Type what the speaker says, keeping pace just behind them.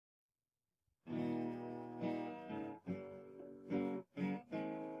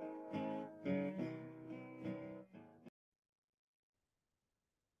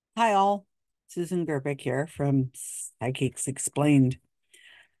Hi all, Susan Gerbic here from Psychics Explained.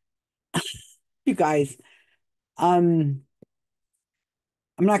 You guys, um,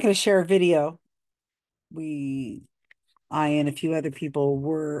 I'm not going to share a video. We, I and a few other people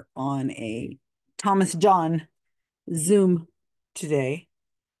were on a Thomas John Zoom today.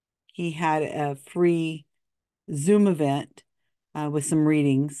 He had a free Zoom event with some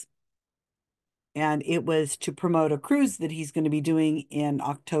readings, and it was to promote a cruise that he's going to be doing in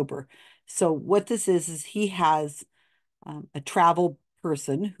October. So what this is he has a travel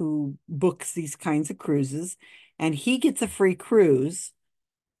person who books these kinds of cruises, and he gets a free cruise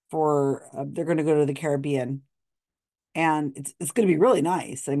for they're going to go to the Caribbean, and it's going to be really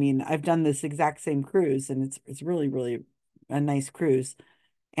nice. I mean, I've done this exact same cruise, and it's really a nice cruise.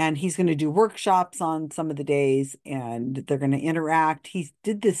 And he's going to do workshops on some of the days, and they're going to interact. He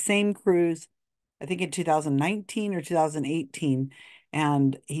did this same cruise, I think in 2019 or 2018.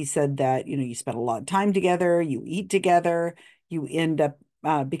 And he said that, you spend a lot of time together, you eat together, you end up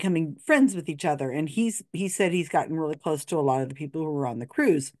becoming friends with each other. And he said he's gotten really close to a lot of the people who were on the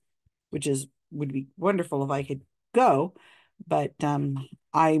cruise, which is would be wonderful if I could go. But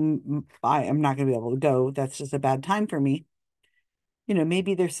I am not going to be able to go. That's just a bad time for me.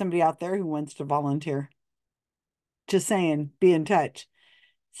 Maybe there's somebody out there who wants to volunteer. Just saying, be in touch.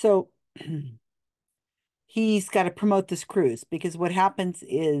 So he's got to promote this cruise because what happens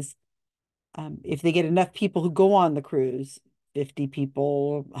is if they get enough people who go on the cruise, 50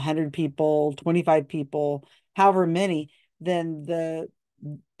 people, 100 people, 25 people, however many, then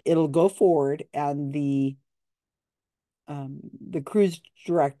it'll go forward, and the cruise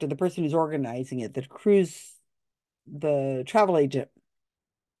director, the person who's organizing it, the travel agent,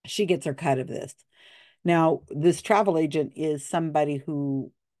 she gets her cut of this. Now, this travel agent is somebody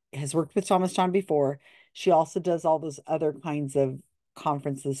who has worked with Thomas John before. She also does all those other kinds of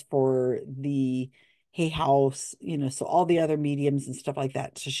conferences for the Hay House, so all the other mediums and stuff like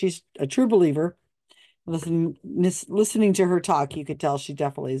that. So she's a true believer. Listening to her talk, you could tell she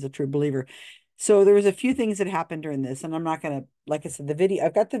definitely is a true believer. So there was a few things that happened during this, and I'm not gonna, like I said,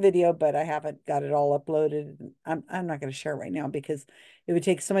 I've got the video, but I haven't got it all uploaded. I'm not gonna share right now because it would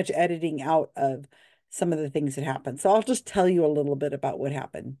take so much editing out of some of the things that happened. So I'll just tell you a little bit about what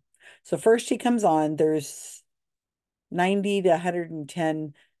happened. So first he comes on, there's 90 to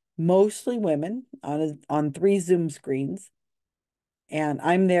 110, mostly women on three Zoom screens. And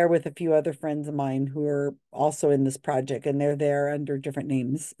I'm there with a few other friends of mine who are also in this project, and they're there under different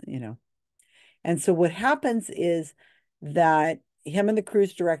names. And so what happens is that him and the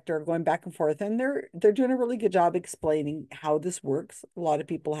cruise director are going back and forth, and they're doing a really good job explaining how this works. A lot of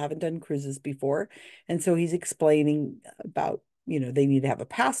people haven't done cruises before, and so he's explaining about, they need to have a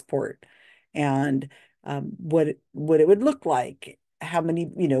passport, and what it would look like, how many,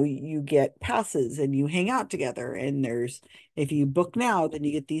 you get passes and you hang out together, and if you book now, then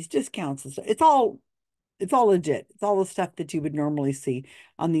you get these discounts and stuff. It's all legit. It's all the stuff that you would normally see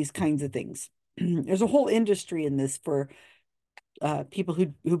on these kinds of things. There's a whole industry in this for people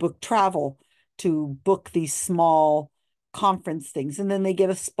who book travel to book these small conference things, and then they get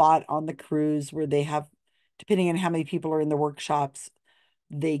a spot on the cruise where they have, depending on how many people are in the workshops,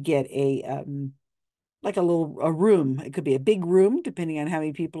 they get like a room. It could be a big room, depending on how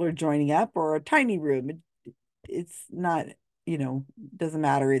many people are joining up, or a tiny room. It's not, doesn't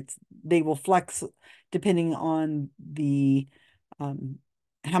matter. They will flex depending on the um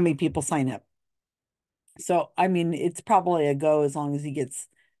how many people sign up. So I mean, it's probably a go as long as he gets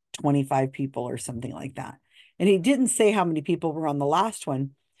 25 people or something like that. And he didn't say how many people were on the last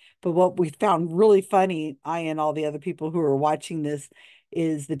one, but what we found really funny, I and all the other people who were watching this,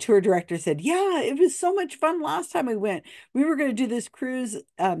 is the tour director said, "Yeah, it was so much fun last time we went. We were going to do this cruise,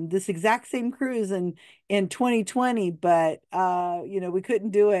 this exact same cruise in 2020, but we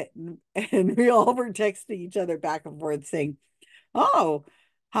couldn't do it." And we all were texting each other back and forth saying, "Oh,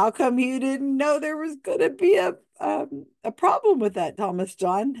 how come you didn't know there was going to be a problem with that, Thomas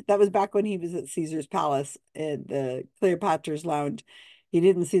John?" That was back when he was at Caesar's Palace in the Cleopatra's Lounge. He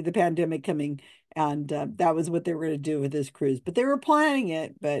didn't see the pandemic coming, and that was what they were going to do with this cruise. But they were planning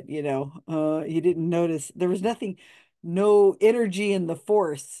it, but he didn't notice there was nothing, no energy in the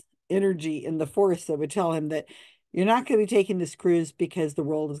force that would tell him that you're not going to be taking this cruise because the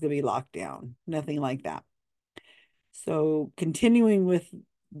world is going to be locked down. Nothing like that. So continuing with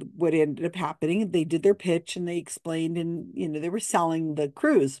what ended up happening, they did their pitch and they explained, and they were selling the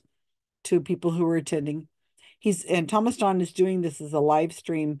cruise to people who were attending. And Thomas John is doing this as a live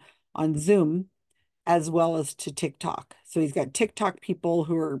stream on Zoom as well as to TikTok. So he's got TikTok people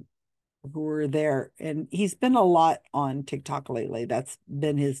who are who were there. And he's been a lot on TikTok lately. That's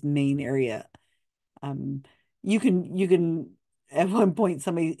been his main area. Um, you can at one point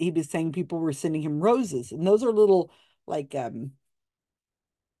somebody he was saying people were sending him roses, and those are little like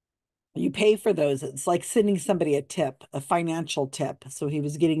you pay for those. It's like sending somebody a tip, a financial tip. So he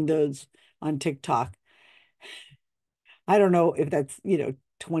was getting those on TikTok. I don't know if that's,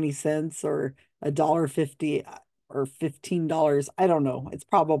 20 cents or $1.50 or $15. I don't know. It's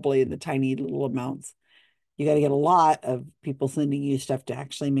probably in the tiny little amounts. You got to get a lot of people sending you stuff to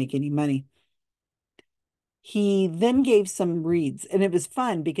actually make any money. He then gave some reads, and it was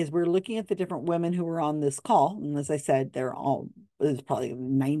fun because we're looking at the different women who were on this call. And as I said, it was probably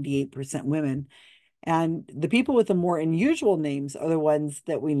 98% women. And the people with the more unusual names are the ones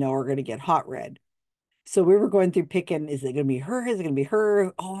that we know are going to get hot read. So we were going through picking, is it going to be her? Is it going to be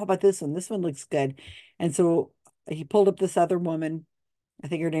her? Oh, how about this one? This one looks good. And so he pulled up this other woman. I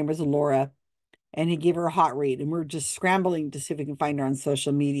think her name was Laura, and he gave her a hot read. And we're just scrambling to see if we can find her on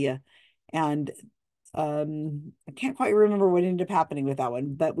social media. And I can't quite remember what ended up happening with that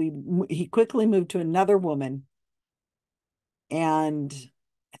one, but he quickly moved to another woman, and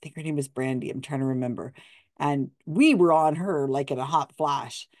I think her name was Brandy. I'm trying to remember. And we were on her like in a hot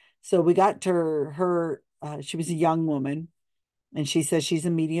flash. So we got to her, she was a young woman, and she says she's a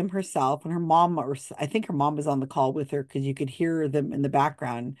medium herself. And her mom, or I think her mom was on the call with her because you could hear them in the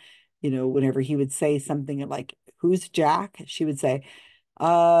background, whenever he would say something like, "Who's Jack?" She would say,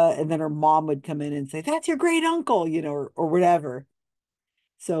 and then her mom would come in and say, "That's your great uncle," or whatever.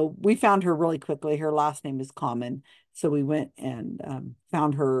 So we found her really quickly. Her last name is Common. So we went and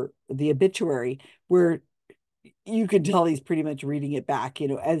found her the obituary where you could tell he's pretty much reading it back,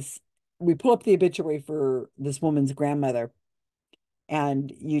 as we pull up the obituary for this woman's grandmother,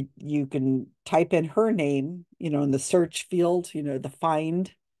 and you can type in her name, in the search field, the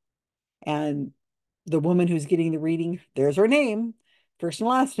find, and the woman who's getting the reading, there's her name, first and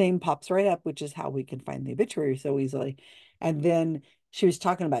last name pops right up, which is how we can find the obituary so easily. And then she was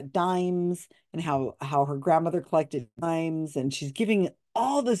talking about dimes and how her grandmother collected dimes, and she's giving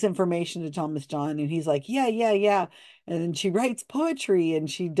all this information to Thomas John, and he's like, yeah, yeah, yeah. And then she writes poetry, and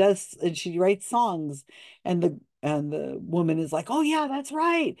she writes songs, and the woman is like, oh yeah, that's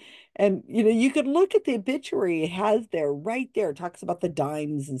right. And you could look at the obituary, it has there right there, it talks about the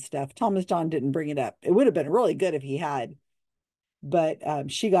dimes and stuff. Thomas John didn't bring it up. It would have been really good if he had, but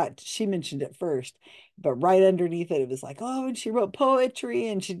she mentioned it first. But right underneath it, it was like, oh, and she wrote poetry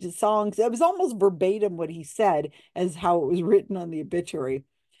and she did songs. It was almost verbatim what he said as how it was written on the obituary.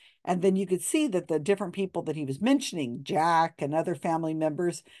 And then you could see that the different people that he was mentioning, Jack and other family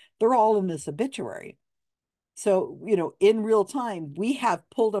members, they're all in this obituary. So, in real time, we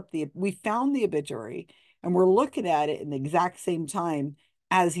found the obituary, and we're looking at it in the exact same time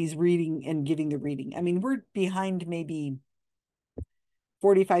as he's reading and giving the reading. I mean, we're behind maybe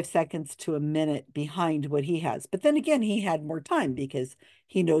 45 seconds to a minute behind what he has. But then again, he had more time because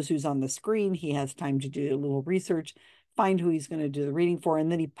he knows who's on the screen. He has time to do a little research, find who he's going to do the reading for.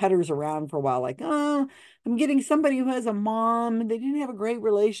 And then he putters around for a while, like, oh, I'm getting somebody who has a mom. They didn't have a great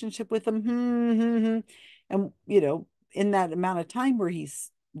relationship with them. And, in that amount of time where he's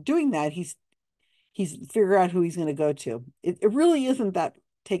doing that, he's figure out who he's going to go to. It really isn't that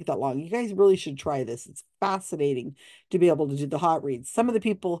take that long. You guys really should try this. It's fascinating to be able to do the hot reads. Some of the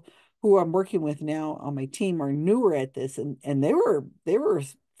people who I'm working with now on my team are newer at this, and they were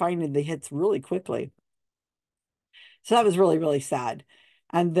finding the hits really quickly. So that was really, really sad.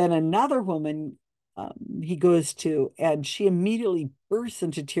 And then another woman he goes to, and she immediately bursts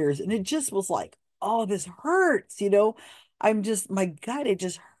into tears. And it just was like, oh, this hurts. My God, it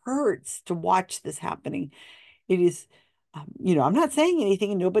just hurts to watch this happening. It is, I'm not saying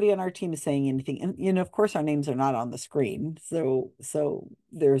anything, and nobody on our team is saying anything. And, of course, our names are not on the screen. So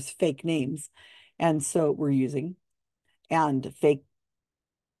there's fake names. And so we're using, and fake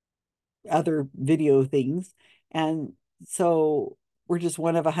other video things. And so we're just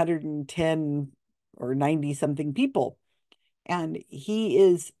one of 110 or 90 something people. And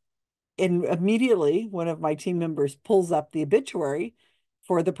and immediately one of my team members pulls up the obituary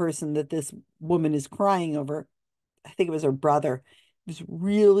for the person that this woman is crying over. I think it was her brother. It was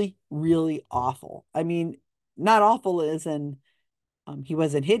really, really awful. I mean, not awful as in he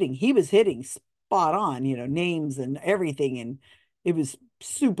wasn't hitting. He was hitting spot on, names and everything. And it was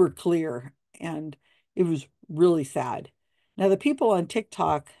super clear. And it was really sad. Now, the people on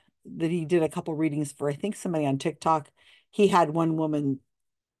TikTok that he did a couple readings for, I think somebody on TikTok, he had one woman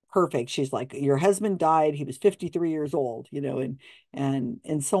perfect. She's like, your husband died. He was 53 years old, and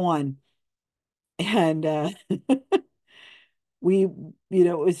so on. And we,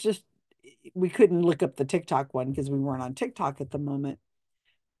 it was just we couldn't look up the TikTok one because we weren't on TikTok at the moment.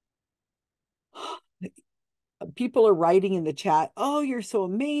 People are writing in the chat, oh, you're so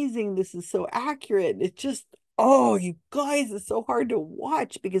amazing. This is so accurate. It's just, oh, you guys, it's so hard to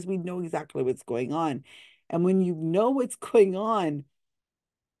watch because we know exactly what's going on. And when you know what's going on,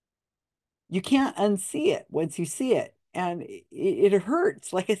 you can't unsee it once you see it. And it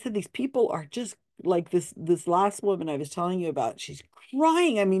hurts. Like I said, these people are just like this last woman I was telling you about. She's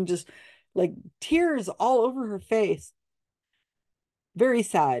crying. I mean, just like tears all over her face. Very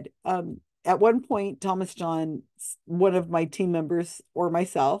sad. At one point, Thomas John, one of my team members or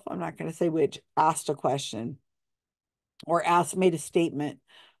myself, I'm not going to say which, asked a question or made a statement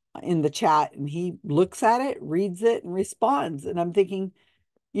in the chat, and he looks at it, reads it, and responds. And I'm thinking,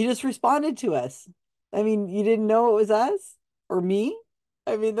 you just responded to us. I mean, you didn't know it was us or me.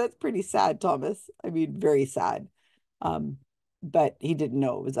 I mean, that's pretty sad, Thomas. I mean, very sad. Um, but he didn't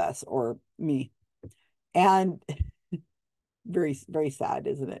know it was us or me. And very, very sad,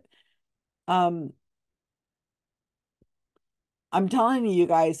 isn't it? Um, I'm telling you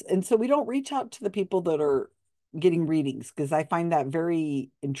guys, and so we don't reach out to the people that are getting readings because I find that very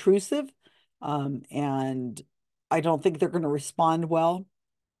intrusive. And I don't think they're going to respond well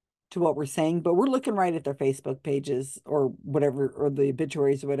to what we're saying, but we're looking right at their Facebook pages or whatever, or the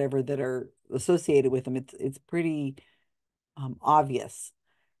obituaries or whatever that are associated with them. It's pretty obvious.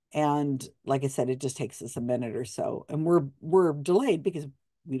 And like I said, it just takes us a minute or so, and we're delayed because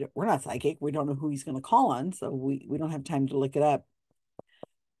we're not psychic. We don't know who he's going to call on, so we don't have time to look it up.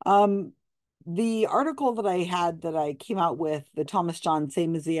 Um, the article that I had that I came out with, the Thomas John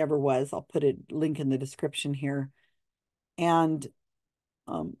Same as He Ever Was, I'll put a link in the description here. And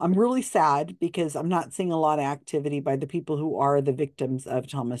I'm really sad because I'm not seeing a lot of activity by the people who are the victims of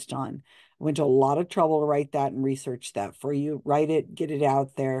Thomas John. I went to a lot of trouble to write that and research that for you. Write it, get it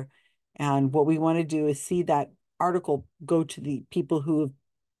out there. And what we want to do is see that article go to the people who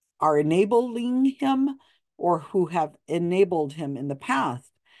are enabling him or who have enabled him in the past,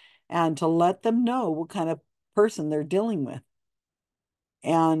 and to let them know what kind of person they're dealing with.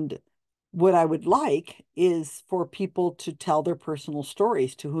 And what I would like is for people to tell their personal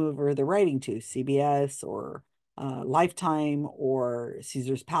stories to whoever they're writing to, CBS or Lifetime or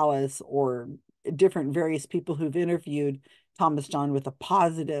Caesar's Palace or different various people who've interviewed Thomas John with a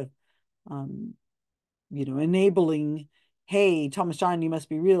positive, um, enabling, hey, Thomas John, you must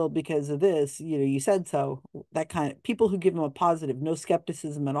be real because of this, you said so. That kind of people who give him a positive, no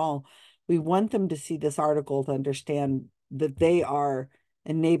skepticism at all. We want them to see this article to understand that they are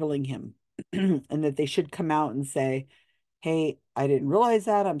enabling him and that they should come out and say, hey, I didn't realize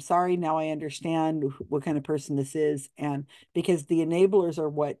that. I'm sorry. Now I understand what kind of person this is. And because the enablers are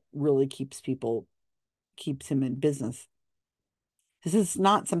what really keeps him in business. This is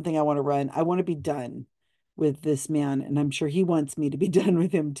not something I want to run. I want to be done with this man, and I'm sure he wants me to be done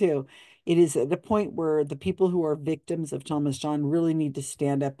with him too. It is at a point where the people who are victims of Thomas John really need to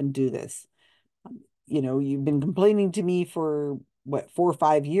stand up and do this. You've been complaining to me for what, 4 or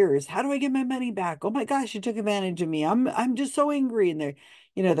 5 years. How do I get my money back? Oh my gosh, you took advantage of me. I'm just so angry. And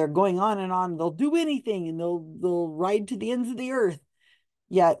they're going on and on. They'll do anything and they'll ride to the ends of the earth.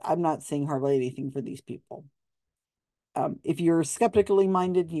 Yet I'm not seeing hardly anything for these people. If you're skeptically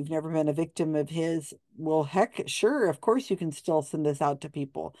minded, you've never been a victim of his, well, heck, sure, of course you can still send this out to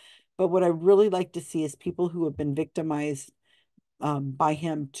people. But what I really like to see is people who have been victimized by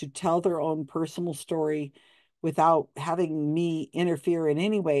him to tell their own personal story without having me interfere in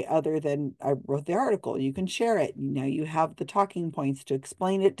any way other than I wrote the article. You can share it. Now you have the talking points to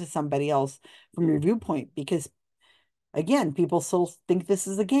explain it to somebody else from your viewpoint, because again, people still think this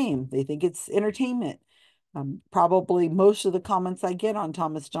is a game. They think it's entertainment. Probably most of the comments I get on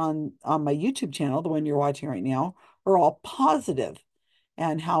Thomas John on my YouTube channel, the one you're watching right now, are all positive,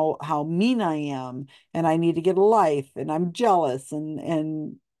 and how mean I am, and I need to get a life, and I'm jealous,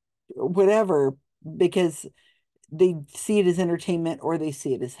 and whatever, because they see it as entertainment or they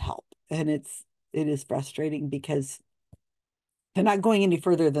see it as help, and it is frustrating because they're not going any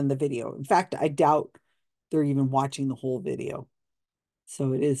further than the video. In fact, I doubt they're even watching the whole video.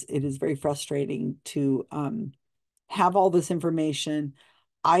 So it is very frustrating to have all this information.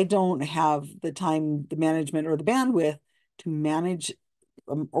 I don't have the time, the management, or the bandwidth to manage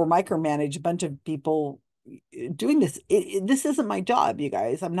or micromanage a bunch of people doing this. This isn't my job, you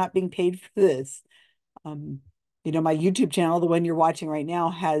guys. I'm not being paid for this. Um, my YouTube channel, the one you're watching right now,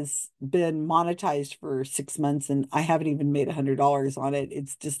 has been monetized for 6 months, and I haven't even made $100 on it.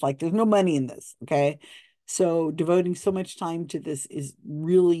 It's just like there's no money in this. Okay. So devoting so much time to this is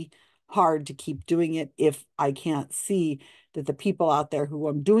really hard to keep doing it if I can't see that the people out there who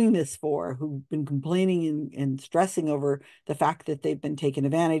I'm doing this for, who've been complaining and stressing over the fact that they've been taken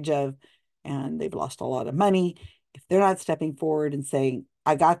advantage of and they've lost a lot of money, if they're not stepping forward and saying,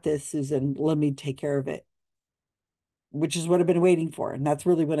 I got this, Susan, let me take care of it, which is what I've been waiting for. And that's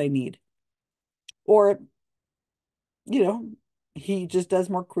really what I need. Or, you know, he just does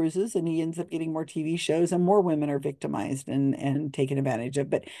more cruises and he ends up getting more TV shows and more women are victimized and taken advantage of.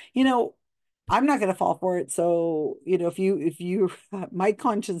 But, I'm not going to fall for it. So, if you, my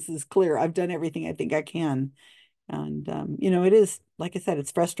conscience is clear. I've done everything I think I can. And, it is, like I said,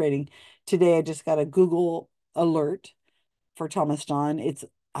 it's frustrating. Today, I just got a Google alert for Thomas John.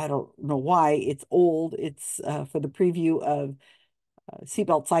 I don't know why it's old. It's for the preview of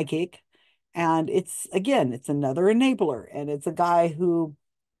Seatbelt Psychic. And it's another enabler. And it's a guy who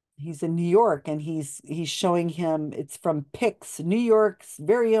he's in New York and he's showing him it's from Pix, New York's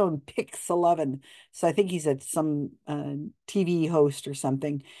very own Pix 11. So I think he's at some TV host or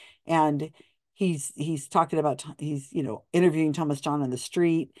something. And he's talking about he's interviewing Thomas John on the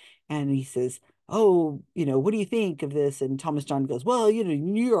street and he says, "Oh, what do you think of this?" And Thomas John goes, "Well,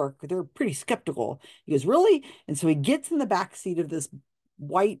 New York, they're pretty skeptical." He goes, "Really?" And so he gets in the back seat of this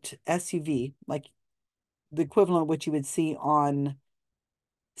white SUV, like the equivalent of what you would see on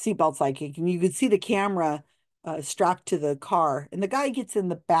Seatbelt Psychic, and you could see the camera strapped to the car, and the guy gets in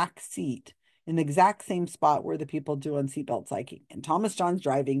the back seat in the exact same spot where the people do on Seatbelt Psychic. And Thomas John's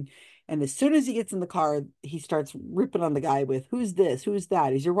driving, and as soon as he gets in the car, he starts ripping on the guy with, "Who's this? Who's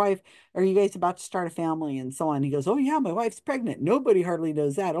that? Is your wife? Are you guys about to start a family?" And so on. He goes, "Oh yeah, my wife's pregnant." Nobody hardly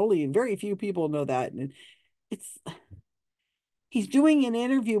knows that. Only very few people know that. And it's he's doing an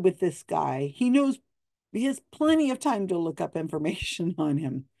interview with this guy. He has plenty of time to look up information on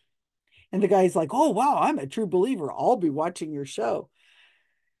him. And the guy's like, "Oh, wow, I'm a true believer. I'll be watching your show."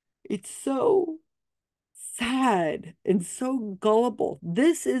 It's so sad and so gullible.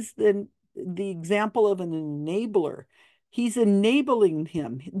 This is the example of an enabler. He's enabling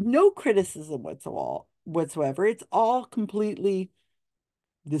him. No criticism whatsoever. It's all completely,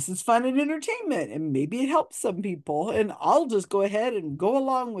 this is fun and entertainment, and maybe it helps some people, and I'll just go ahead and go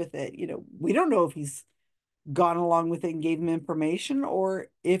along with it. We don't know if he's gone along with it and gave him information, or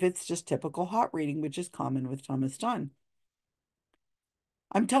if it's just typical hot reading, which is common with Thomas Dunn.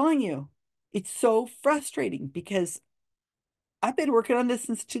 I'm telling you, it's so frustrating because I've been working on this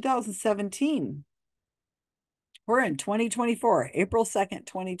since 2017. We're in 2024, April 2nd,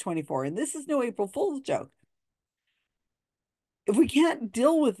 2024, and this is no April Fool's joke. If we can't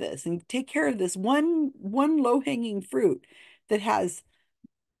deal with this and take care of this one low-hanging fruit that has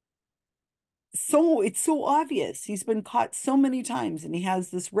it's so obvious. He's been caught so many times and he has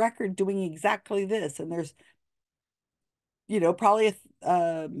this record doing exactly this. And there's, probably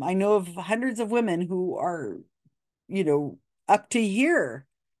I know of hundreds of women who are, up to here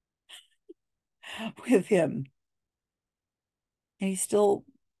with him. And he's still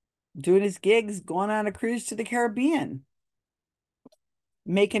doing his gigs, going on a cruise to the Caribbean,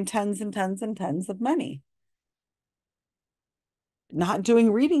 making tons and tons and tons of money, not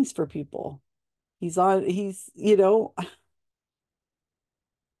doing readings for people. What do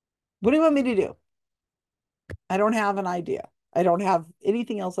you want me to do? I don't have an idea. I don't have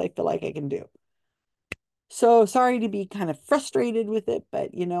anything else I feel like I can do. So sorry to be kind of frustrated with it, but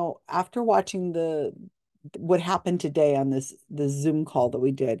after watching what happened today on the Zoom call that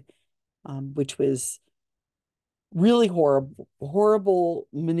we did, which was really horrible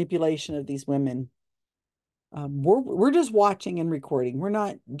manipulation of these women. We're just watching and recording. We're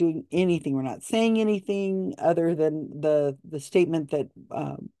not doing anything. We're not saying anything other than the statement that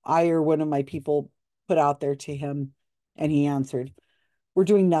I or one of my people put out there to him, and he answered. We're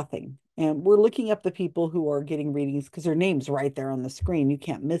doing nothing, and we're looking up the people who are getting readings because their name's right there on the screen. You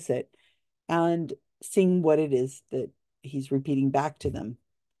can't miss it, and seeing what it is that he's repeating back to them.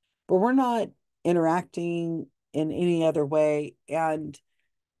 But we're not interacting in any other way, and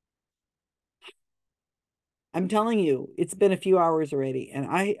I'm telling you, it's been a few hours already, and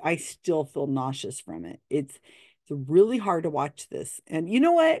I still feel nauseous from it. It's really hard to watch this. And you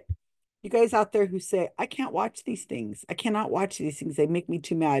know what? You guys out there who say, "I can't watch these things. I cannot watch these things. They make me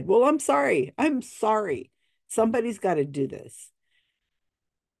too mad." Well, I'm sorry. I'm sorry. Somebody's got to do this.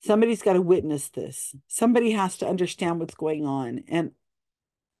 Somebody's got to witness this. Somebody has to understand what's going on. And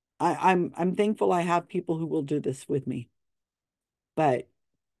I'm thankful I have people who will do this with me. But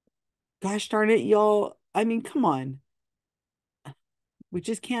gosh darn it, y'all. I mean, come on. We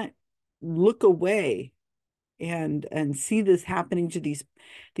just can't look away and see this happening to these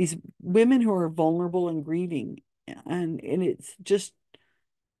women who are vulnerable and grieving. And it's just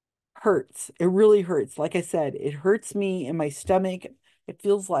hurts. It really hurts. Like I said, it hurts me in my stomach. It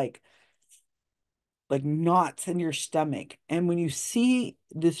feels like knots in your stomach. And when you see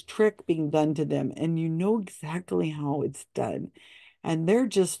this trick being done to them and you know exactly how it's done, and they're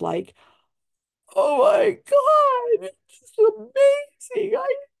just like, oh my God, it's amazing.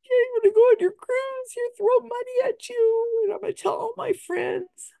 I can't even go on your cruise. You throw money at you, and I'm gonna tell all my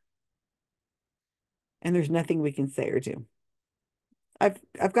friends. And there's nothing we can say or do.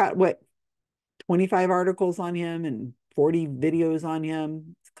 I've got what 25 articles on him and 40 videos on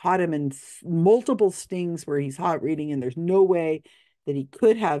him. Caught him in multiple stings where he's hot reading, and there's no way that he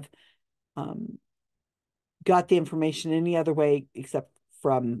could have um, got the information any other way except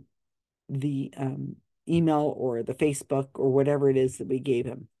from the email or the Facebook or whatever it is that we gave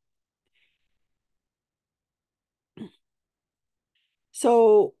him.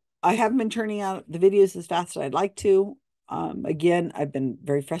 So I haven't been turning out the videos as fast as I'd like to. Again, I've been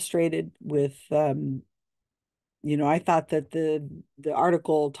very frustrated with I thought that the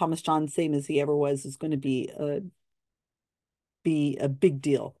article Thomas John, same as he ever was, is going to be a big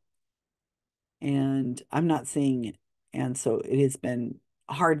deal. And I'm not seeing it. And so it has been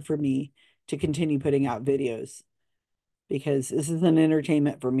hard for me to continue putting out videos because this is an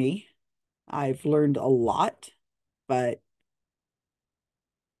entertainment for me. I've learned a lot, but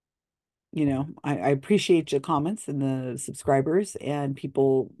I appreciate the comments and the subscribers and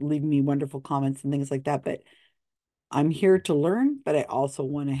people leaving me wonderful comments and things like that. But I'm here to learn, but I also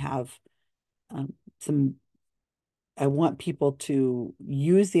want to have some, I want people to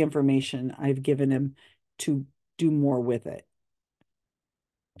use the information I've given them to do more with it.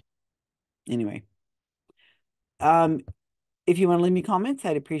 Anyway, um, if you want to leave me comments,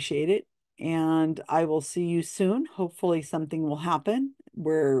 I'd appreciate it. And I will see you soon. Hopefully something will happen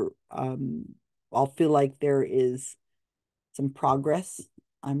where I'll feel like there is some progress.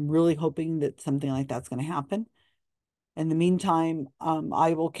 I'm really hoping that something like that's going to happen. In the meantime,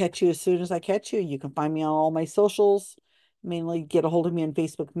 I will catch you as soon as I catch you. You can find me on all my socials. Mainly get a hold of me on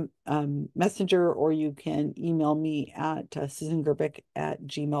Facebook Messenger, or you can email me at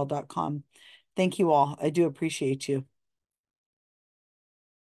susangerbic@gmail.com. Thank you all. I do appreciate you.